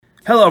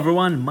Hello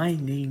everyone, my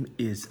name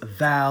is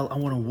Val. I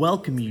want to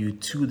welcome you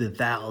to the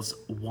Val's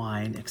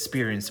Wine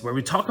Experience, where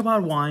we talk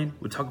about wine,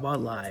 we talk about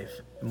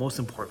life, and most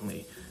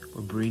importantly,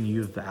 we bring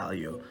you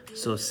value.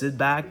 So sit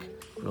back,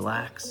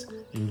 relax,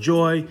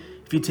 enjoy.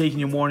 If you're taking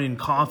your morning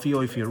coffee,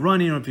 or if you're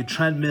running, or if you're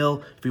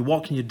treadmill, if you're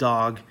walking your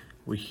dog,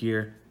 we're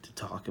here to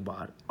talk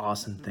about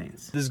awesome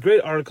things. This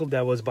great article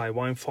that was by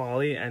Wine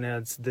Folly, and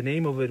the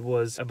name of it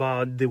was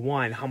about the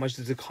wine. How much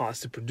does it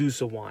cost to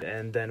produce a wine,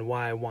 and then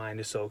why wine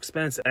is so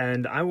expensive?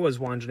 And I was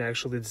wondering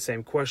actually the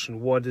same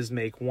question: what does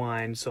make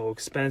wine so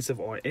expensive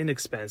or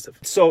inexpensive?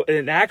 So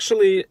it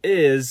actually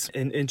is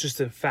an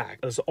interesting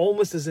fact. It's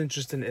almost as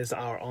interesting as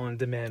our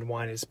on-demand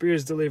wine and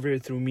spirits delivery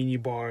through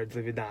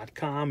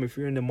minibardelivery.com. If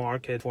you're in the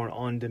market for an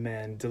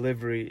on-demand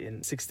delivery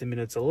in 60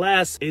 minutes or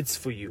less, it's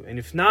for you. And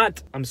if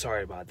not, I'm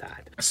sorry about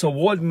that. So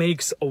what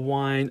makes a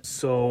wine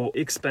so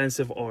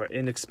expensive or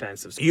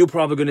inexpensive? So you're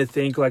probably going to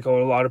think, like a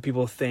lot of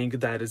people think,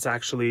 that it's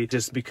actually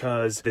just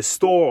because the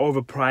store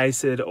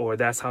overpriced it, or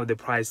that's how they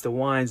price the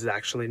wines. It's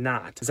actually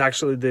not.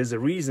 There's a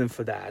reason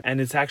for that.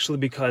 And it's actually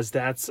because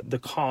that's the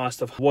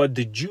cost of what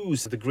the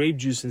juice, the grape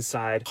juice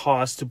inside,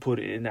 costs to put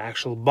in an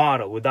actual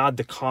bottle. Without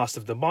the cost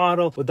of the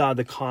bottle, without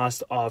the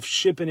cost of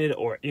shipping it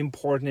or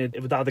importing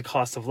it, without the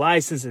cost of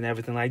license and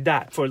everything like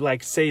that. For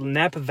like, say,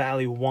 Napa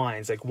Valley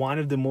wines, like one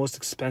of the most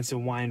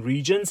expensive wine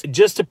regions,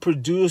 just to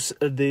produce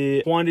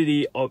the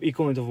quantity of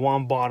equivalent of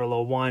one bottle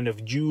of wine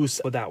of juice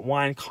for that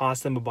wine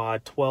cost them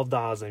about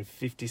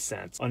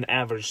 $12.50 on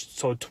average.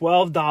 So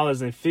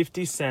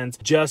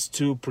 $12.50 just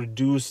to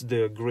produce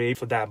the grape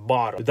for that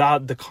bottle,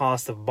 without the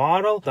cost of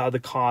bottle, without the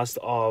cost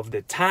of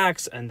the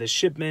tax and the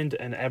shipment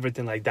and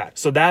everything like that.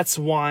 So that's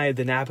why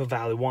the Napa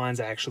Valley wines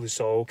are actually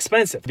so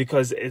expensive,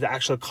 because it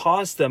actually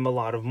costs them a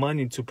lot of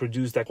money to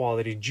produce that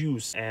quality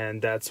juice,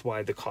 and that's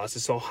why the cost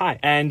is so high.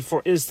 And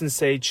for instance,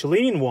 say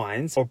Chilean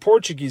wines or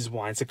Portuguese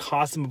wines, it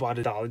costs them about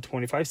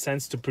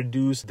 $1.25 to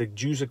produce the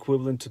juice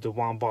equivalent to the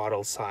one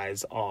bottle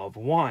size of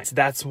wine. So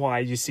that's why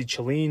you see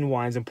Chilean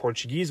wines and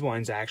Portuguese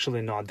wines are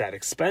actually not that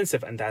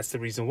expensive, and that's the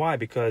reason why,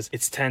 because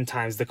it's 10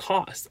 times the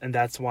cost, and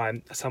that's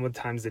why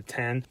sometimes they're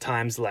 10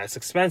 times less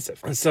expensive.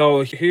 And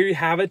so here you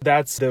have it.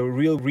 That's the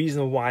real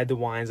reason why the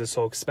wines are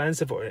so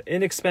expensive or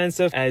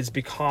inexpensive, and it's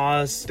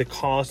because the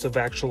cost of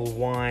actual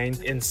wine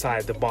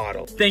inside the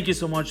bottle. Thank you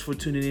so much for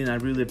tuning in. I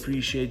really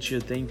appreciate you.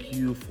 Thank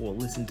you for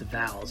listening to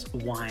Val's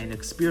Wine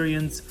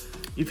Experience.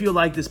 If you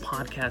like this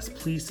podcast,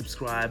 please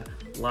subscribe,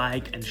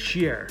 like, and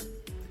share.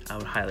 I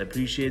would highly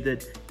appreciate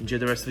it. Enjoy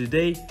the rest of the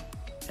day,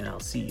 and I'll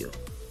see you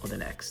on the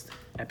next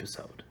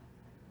episode.